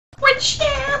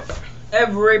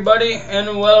Everybody,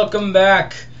 and welcome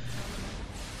back.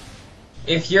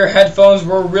 If your headphones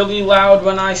were really loud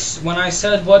when I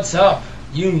said what's up,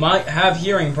 you might have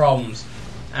hearing problems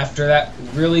after that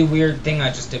really weird thing I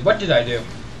just did. What did I do?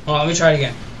 Oh, let me try it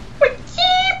again.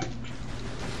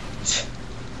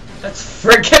 That's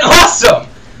freaking awesome!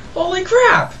 Holy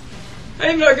crap! I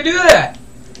didn't even know I could do that.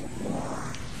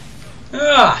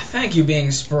 Thank you,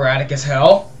 being sporadic as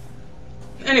hell.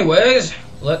 Anyways,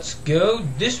 let's go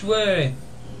this way.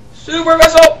 Super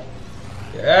Missile!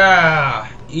 Yeah,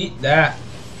 eat that.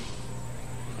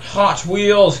 Hot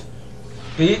Wheels.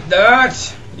 Eat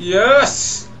that.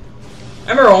 Yes! I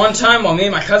remember one time while me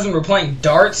and my cousin were playing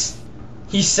darts,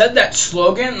 he said that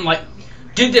slogan and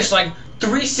did this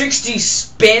 360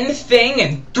 spin thing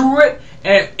and threw it,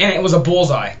 and it was a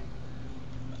bullseye.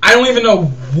 I don't even know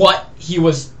what he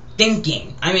was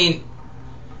thinking. I mean,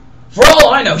 for all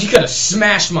I know, he could have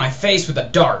smashed my face with a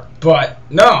dart, but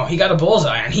no, he got a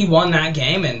bullseye, and he won that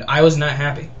game, and I was not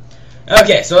happy.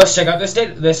 Okay, so let's check out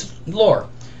this lore.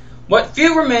 What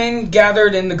few remain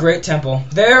gathered in the Great Temple,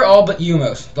 there all but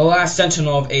Umos, the last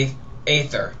sentinel of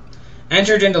Aether,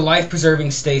 entered into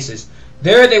life-preserving stasis.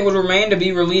 There they would remain to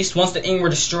be released once the Ing were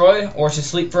destroyed, or to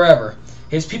sleep forever.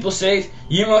 His people safe,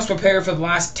 Umos prepared for the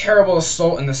last terrible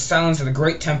assault in the silence of the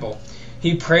Great Temple.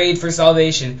 He prayed for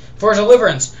salvation, for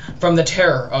deliverance from the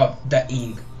terror of the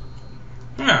Ing.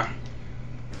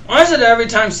 Why is it every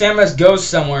time Samus goes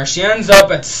somewhere, she ends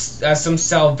up at some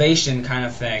salvation kind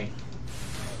of thing?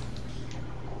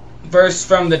 First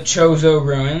from the Chozo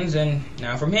ruins, and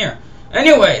now from here.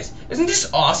 Anyways, isn't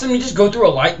this awesome? You just go through a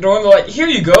light door and they're like, here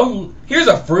you go, here's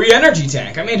a free energy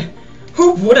tank. I mean,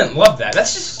 who wouldn't love that?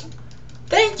 That's just...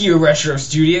 Thank you, Retro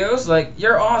Studios.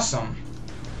 You're awesome.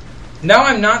 Now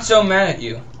I'm not so mad at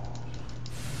you.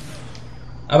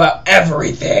 About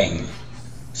everything.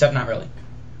 Except not really.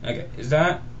 Okay, is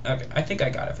that... Okay, I think I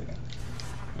got everything.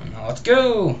 Now let's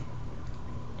go.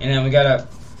 And then we gotta...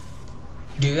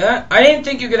 do that. I didn't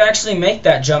think you could actually make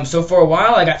that jump, so for a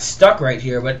while I got stuck right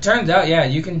here, but it turns out, yeah,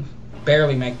 you can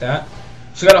barely make that.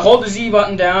 So you gotta hold the Z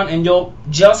button down, and you'll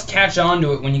just catch on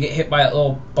to it when you get hit by that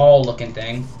little ball-looking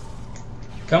thing.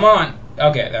 Come on.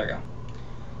 Okay, there we go.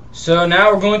 So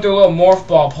now we're going through a little morph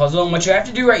ball puzzle, and what you have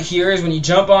to do right here is when you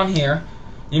jump on here,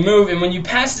 you move, and when you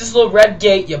pass this little red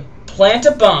gate, you plant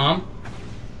a bomb,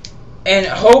 and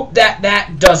hope that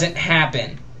that doesn't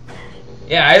happen.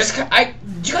 Yeah, did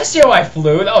you guys see how I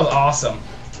flew? That was awesome.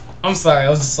 I'm sorry, I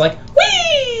was just like,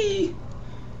 whee!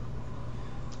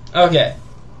 Okay.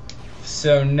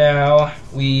 So now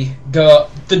we go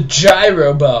the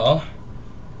gyro ball.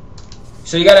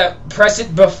 So you gotta press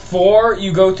it before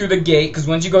you go through the gate, because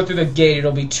once you go through the gate,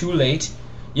 it'll be too late.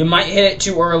 You might hit it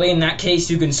too early. In that case,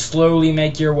 you can slowly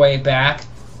make your way back.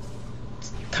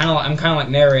 I'm kind of like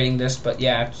narrating this, but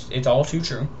yeah, it's all too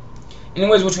true.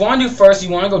 Anyways, what you want to do first, you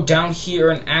want to go down here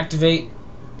and activate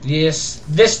this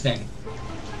thing,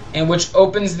 and which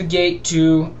opens the gate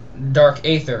to Dark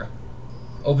Aether.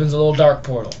 Opens a little dark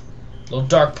portal. Little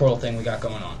dark portal thing we got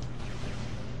going on.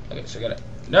 Okay, so we got it.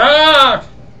 Ah!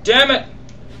 Damn it!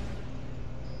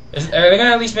 Are they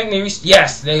gonna at least make me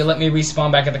yes, they let me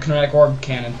respawn back at the kinetic orb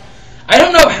cannon. I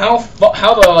don't know how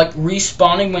the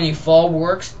respawning when you fall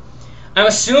works. I'm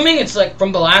assuming it's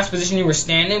from the last position you were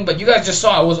standing, but you guys just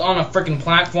saw I was on a freaking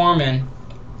platform and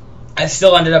I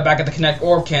still ended up back at the kinetic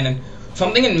orb cannon. So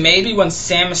I'm thinking maybe when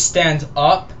Samus stands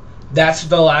up, that's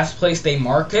the last place they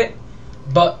mark it.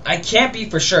 But I can't be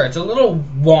for sure. It's a little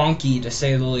wonky, to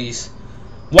say the least.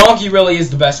 Wonky really is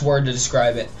the best word to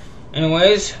describe it.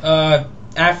 Anyways,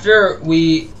 after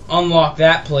we unlock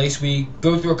that place, we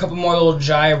go through a couple more little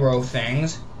gyro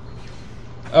things.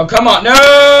 Oh, come on.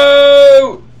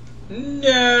 No!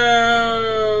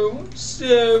 No!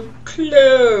 So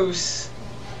close.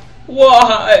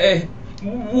 Why?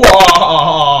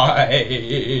 Why?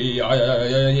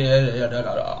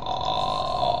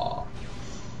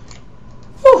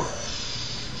 Whew.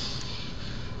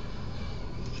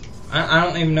 I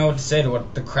don't even know what to say to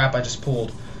what the crap I just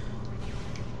pulled.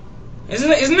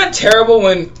 Isn't that terrible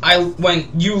when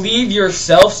you leave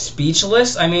yourself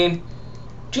speechless? I mean,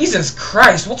 Jesus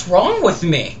Christ, what's wrong with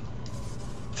me?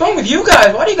 What's wrong with you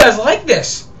guys? Why do you guys like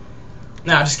this?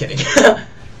 Nah, just kidding.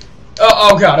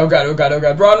 oh god, oh god, oh god, oh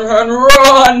god. Run, run,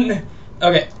 run!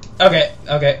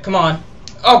 Okay, come on.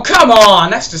 Oh, come on!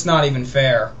 That's just not even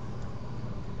fair.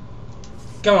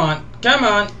 Come on, come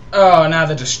on. Oh, now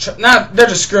they're just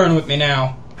screwing with me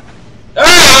now.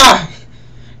 Ah!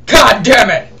 God damn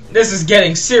it! This is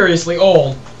getting seriously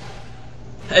old.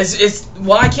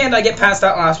 Why can't I get past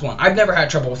that last one? I've never had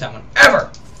trouble with that one. Ever!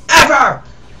 Ever!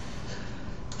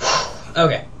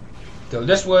 Okay. Go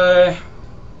this way.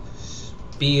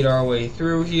 Speed our way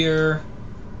through here.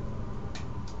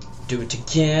 Do it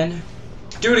again.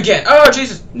 Do it again. Oh,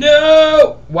 Jesus.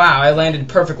 No! Wow, I landed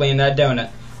perfectly in that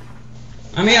donut.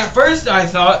 I mean, at first I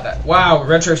thought that, wow,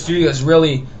 Retro Studios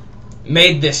really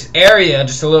made this area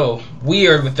just a little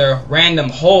weird with their random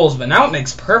holes, but now it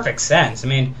makes perfect sense. I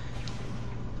mean,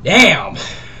 damn.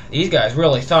 These guys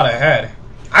really thought ahead.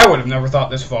 I would have never thought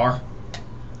this far.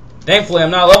 Thankfully,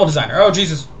 I'm not a level designer. Oh,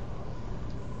 Jesus.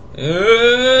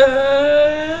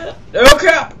 Oh,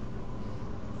 crap.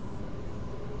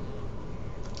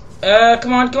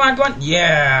 Come on, come on, come on.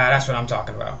 Yeah, that's what I'm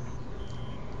talking about.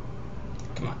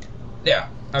 Come on. Yeah.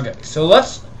 Okay, so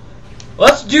let's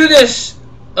do this.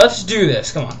 Let's do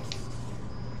this. Come on.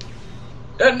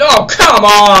 No, come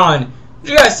on.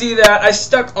 Did you guys see that? I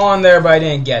stuck on there, but I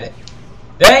didn't get it.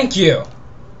 Thank you.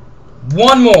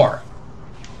 One more.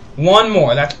 One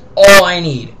more. That's all I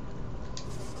need.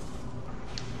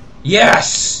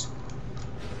 Yes.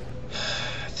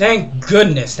 Thank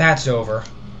goodness that's over.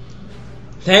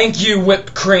 Thank you,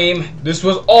 whipped cream. This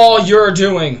was all you're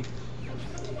doing.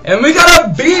 And we got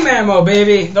a beam ammo,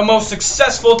 baby. The most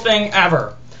successful thing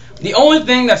ever. The only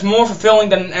thing that's more fulfilling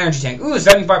than an energy tank. Ooh,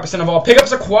 75% of all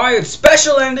pickups acquired.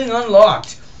 Special ending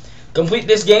unlocked. Complete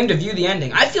this game to view the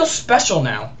ending. I feel special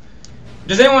now.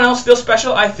 Does anyone else feel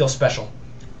special? I feel special.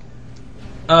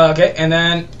 Okay, and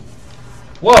then...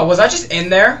 Whoa, was I just in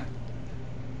there?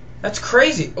 That's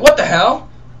crazy. What the hell?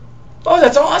 Oh,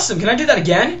 that's awesome. Can I do that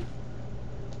again?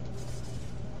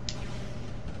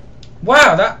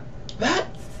 Wow, that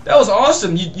was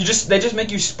awesome. They just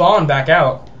make you spawn back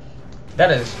out. That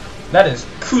is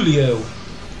coolio.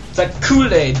 It's like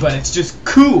Kool-Aid, but it's just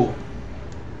cool.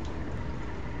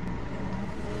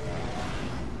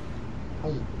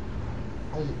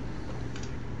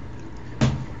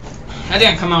 That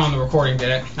didn't come out on the recording, did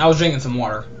it? I was drinking some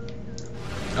water.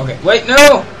 Okay, wait,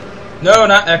 no! No,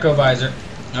 not Echo Visor.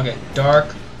 Okay, dark,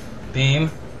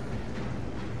 beam.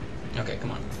 Okay,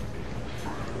 come on.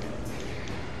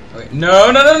 Okay,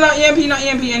 no, not EMP, not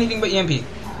EMP, anything but EMP.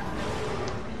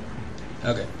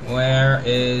 Okay, where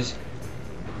is...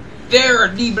 There,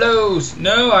 D-blows!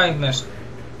 No, I missed.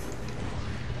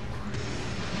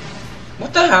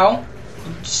 What the hell?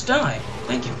 Just die.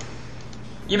 Thank you.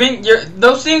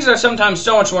 Those things are sometimes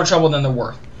so much more trouble than they're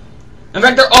worth. In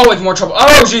fact, they're always more trouble.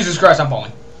 Oh, Jesus Christ, I'm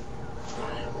falling.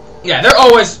 Yeah, they're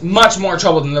always much more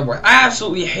trouble than they're worth. I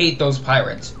absolutely hate those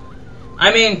pirates.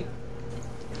 I mean,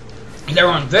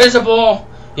 they're invisible.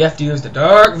 You have to use the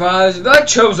dark visor. They're like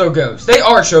Chozo ghosts. They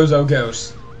are Chozo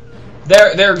ghosts. They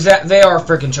are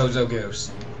freaking Chozo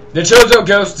ghosts. The Chozo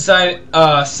ghosts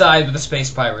side with the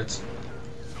space pirates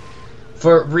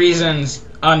for reasons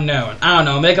unknown. I don't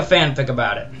know. Make a fanfic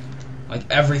about it, like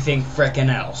everything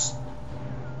frickin' else.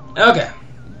 Okay.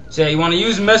 So you want to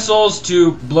use missiles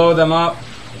to blow them up.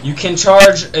 You can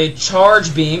charge a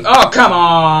charge beam. Oh, come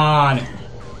on!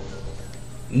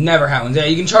 Never happens. Yeah,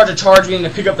 you can charge a charge beam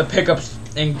to pick up the pickups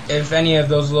if any of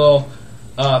those little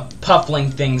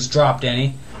puffling things dropped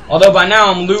any. Although by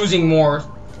now I'm losing more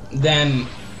than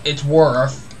it's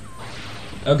worth.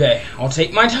 Okay, I'll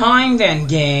take my time then,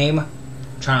 game.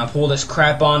 Trying to pull this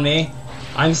crap on me.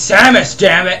 I'm Samus,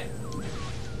 damn it!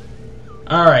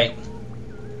 Alright.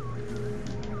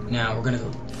 Now we're gonna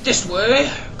go this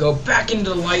way. Go back into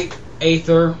the light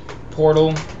aether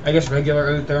portal. I guess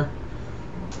regular aether.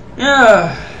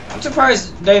 Yeah, I'm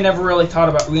surprised they never really thought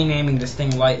about renaming this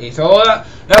thing Light Aether. Well,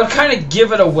 that would kind of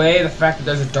give it away, the fact that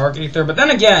there's a Dark Aether. But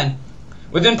then again,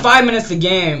 within 5 minutes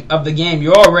of the game,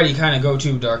 you already kind of go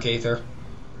to Dark Aether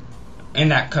in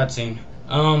that cutscene.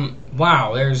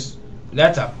 Wow,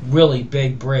 that's a really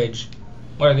big bridge.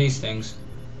 What are these things?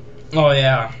 Oh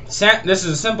yeah, this is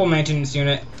a simple maintenance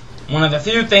unit. One of the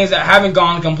few things that haven't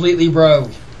gone completely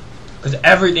rogue, because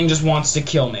everything just wants to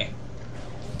kill me.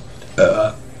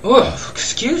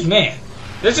 Excuse me.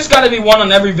 There's just got to be one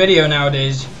on every video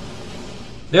nowadays.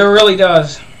 There really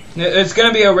does. It's going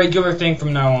to be a regular thing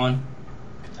from now on.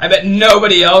 I bet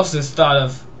nobody else has thought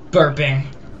of burping.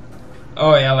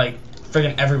 Oh yeah, like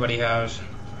friggin' everybody has.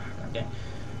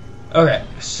 Okay,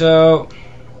 so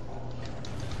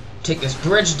take this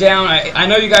bridge down. I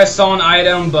know you guys saw an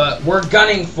item, but we're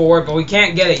gunning for it, but we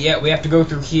can't get it yet. We have to go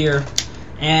through here,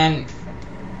 and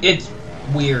it's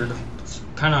weird. It's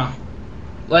kind of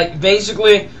like,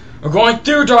 basically, we're going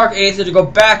through Dark Aether to go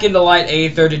back into Light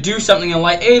Aether to do something in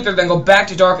Light Aether, then go back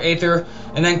to Dark Aether,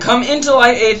 and then come into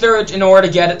Light Aether in order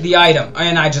to get the item.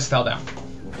 And I just fell down.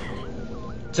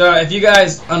 So if you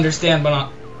guys understand what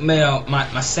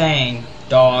my saying,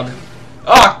 dog.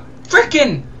 Oh,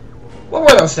 freaking! What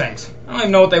were those things? I don't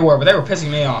even know what they were, but they were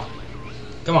pissing me off.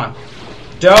 Come on.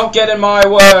 Don't get in my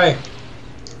way.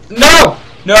 No!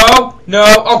 No! No!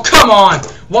 Oh, come on!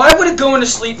 Why would it go into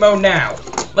sleep mode now?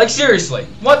 Like, seriously.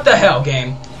 What the hell,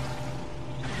 game?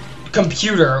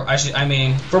 Computer, I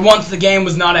mean. For once, the game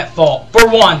was not at fault. For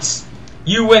once!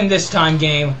 You win this time,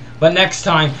 game. But next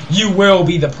time, you will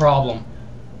be the problem.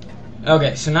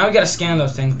 Okay, so now we gotta scan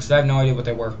those things, because I have no idea what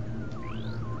they were.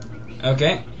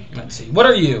 Okay, let's see. What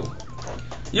are you?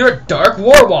 You're a dark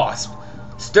war wasp.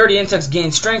 Sturdy insects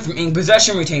gain strength from ink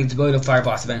possession, retains the ability to fire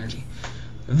blasts of energy.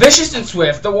 Vicious and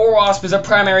swift, the war wasp is a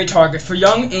primary target for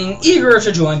young ing eager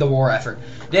to join the war effort.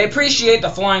 They appreciate the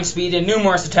flying speed and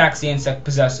numerous attacks the insect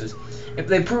possesses. If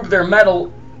they prove their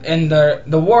mettle in the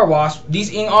war wasp,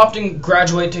 these ing often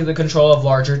graduate to the control of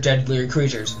larger, deadlier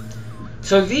creatures.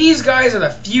 So these guys are the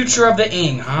future of the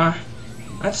ing, huh?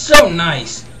 That's so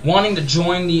nice. Wanting to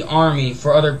join the army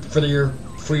for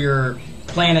your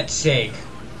planet's sake.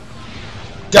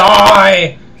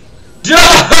 Die!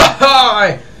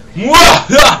 Die!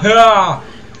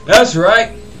 That's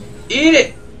right. Eat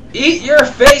it. Eat your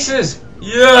faces.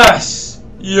 Yes.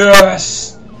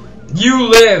 Yes. You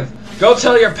live. Go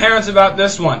tell your parents about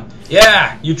this one.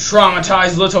 Yeah, you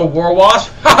traumatized little war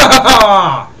wasp. Ha ha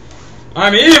ha!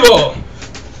 I'm evil.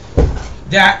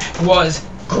 That was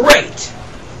great.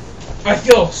 I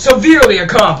feel severely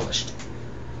accomplished.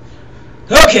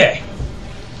 Okay.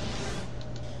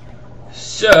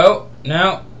 So,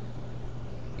 now,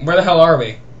 where the hell are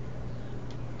we?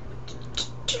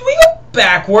 Did we go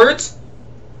backwards?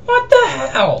 What the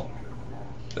hell?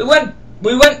 We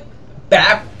went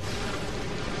back.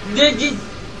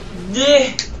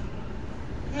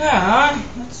 Ah,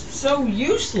 that's so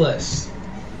useless.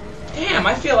 Damn,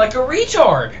 I feel like a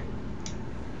retard.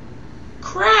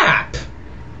 Crap.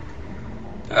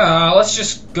 Let's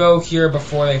just go here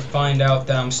before they find out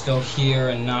that I'm still here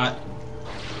and not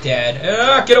dead.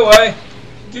 Get away.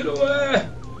 Get away.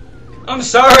 I'm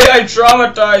sorry I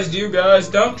traumatized you guys.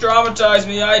 Don't traumatize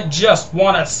me. I just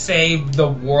want to save the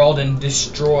world and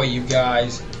destroy you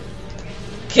guys.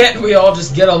 Can't we all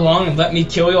just get along and let me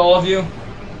kill all of you?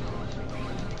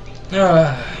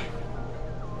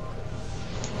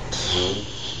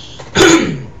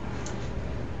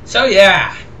 So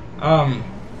yeah.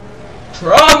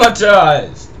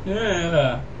 Traumatized.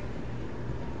 Yeah.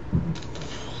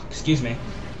 Excuse me.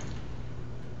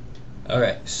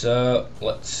 Alright, so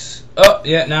let's... Oh,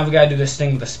 yeah, now we gotta do this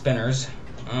thing with the spinners.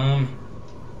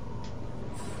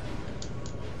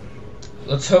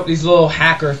 Let's hope these little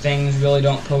hacker things really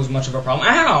don't pose much of a problem.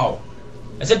 Ow!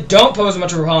 I said don't pose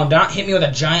much of a problem. Don't hit me with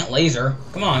a giant laser.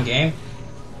 Come on, game.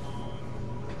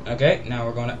 Okay, now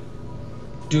we're gonna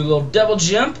do a little double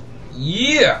jump.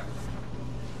 Yeah!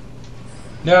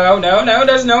 No, no, no,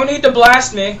 there's no need to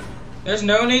blast me. There's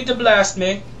no need to blast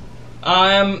me.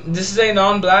 This is a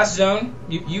non-blast zone.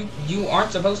 You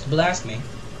aren't supposed to blast me.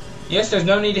 Yes, there's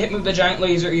no need to hit me with the giant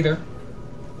laser either.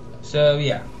 So,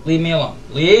 yeah. Leave me alone.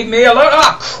 Leave me alone!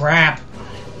 Oh, crap!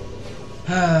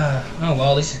 Oh,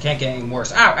 well, at least it can't get any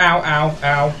worse. Ow, ow, ow,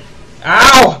 ow.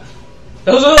 Ow!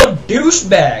 Those little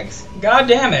douchebags! God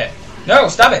damn it. No,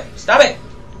 stop it! Stop it!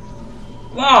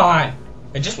 Come on!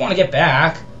 I just want to get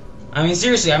back. I mean,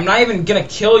 seriously, I'm not even gonna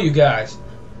kill you guys.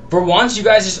 For once, you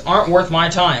guys just aren't worth my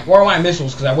time. Or my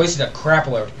missiles, because I wasted a crap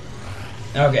load.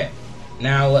 Okay.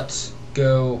 Now let's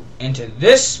go into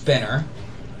this spinner.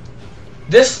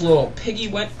 This little piggy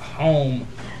went home.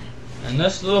 And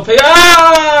this little pig...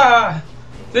 Ah!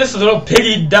 This little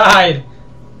piggy died.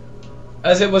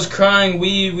 As it was crying,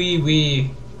 wee, wee,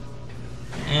 wee.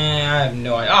 I have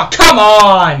no idea. Oh, come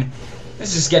on!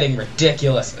 This is getting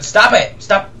ridiculous. Stop it!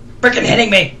 Stop freaking hitting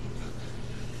me!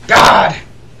 God!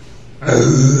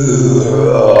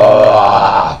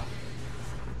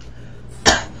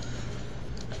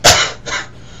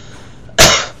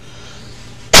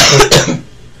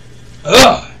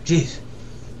 Oh, jeez.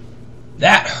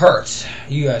 That hurts.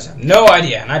 You guys have no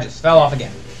idea, and I just fell off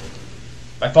again.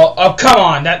 I fall. Oh, come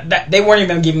on! That they weren't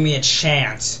even giving me a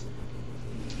chance.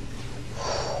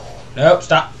 Nope,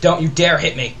 stop! Don't you dare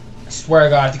hit me! I swear to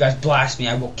God, if you guys blast me,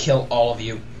 I will kill all of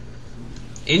you.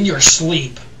 In your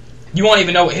sleep. You won't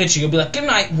even know what hit you. You'll be like, "Good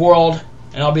night, world,"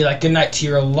 and I'll be like, "Good night to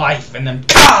your life," and then,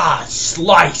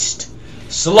 sliced,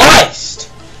 sliced.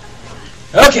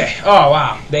 Okay. Oh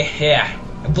wow. They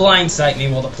blindsight me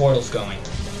while the portal's going.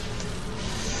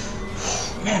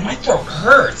 Man, my throat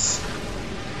hurts.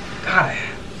 God,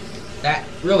 that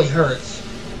really hurts.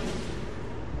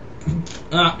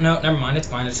 No, never mind. It's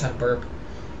fine. I just had a burp.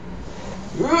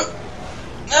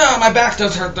 Oh, my back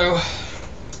does hurt though.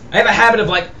 I have a habit of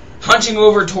like hunching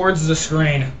over towards the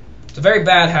screen. It's a very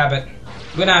bad habit.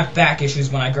 I'm gonna have back issues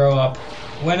when I grow up.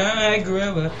 When I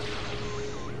grow up.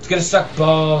 It's gonna suck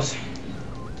balls.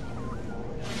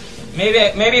 Maybe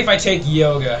if I take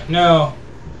yoga. No.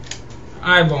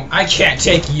 I won't. I can't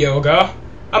take yoga.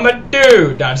 I'm a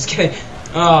dude. No, I'm just kidding.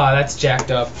 Oh, that's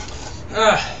jacked up.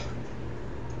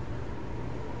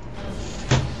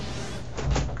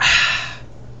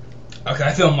 Okay,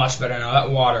 I feel much better now. That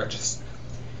water just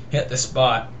hit the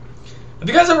spot. Have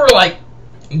you guys ever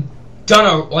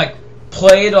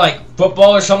played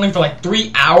football or something for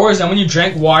 3 hours, and when you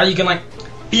drank water, you can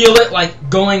feel it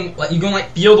going, you can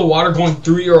feel the water going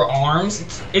through your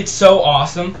arms. It's so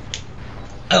awesome.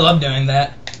 I love doing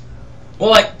that.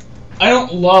 Well, I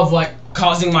don't love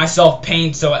causing myself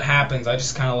pain so it happens. I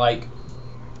just kind of like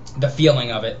the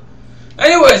feeling of it.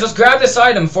 Anyways, let's grab this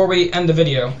item before we end the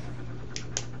video.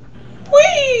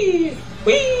 Whee!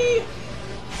 Whee!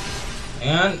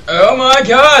 And, oh my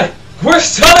god! We're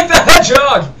Sonic the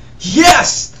Hedgehog!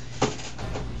 Yes!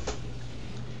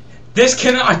 This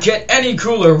cannot get any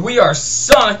cooler. We are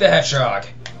Sonic the Hedgehog.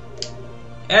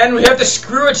 And we have the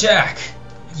screw attack.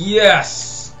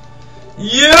 Yes!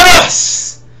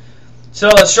 Yes! So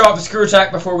let's show off the screw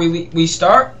attack before we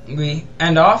start. We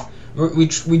end off.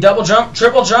 We double jump,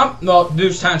 triple jump. Well, do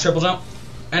this time triple jump.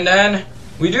 And then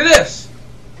we do this.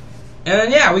 And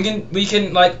then yeah, we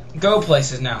can go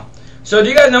places now. So do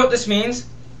you guys know what this means?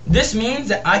 This means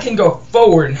that I can go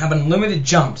forward and have unlimited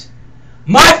jumps.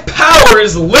 My power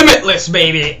is limitless,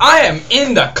 baby. I am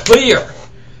in the clear.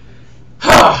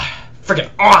 Freaking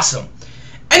awesome.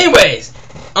 Anyways,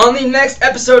 on the next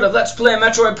episode of Let's Play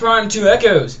Metroid Prime 2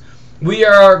 Echoes, we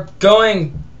are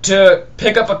going to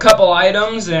pick up a couple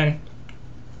items and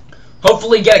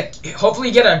hopefully get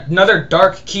another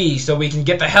dark key so we can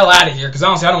get the hell out of here, because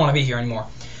honestly I don't want to be here anymore.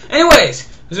 Anyways,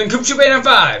 this has been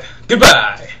CoopShoop895.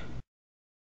 Goodbye.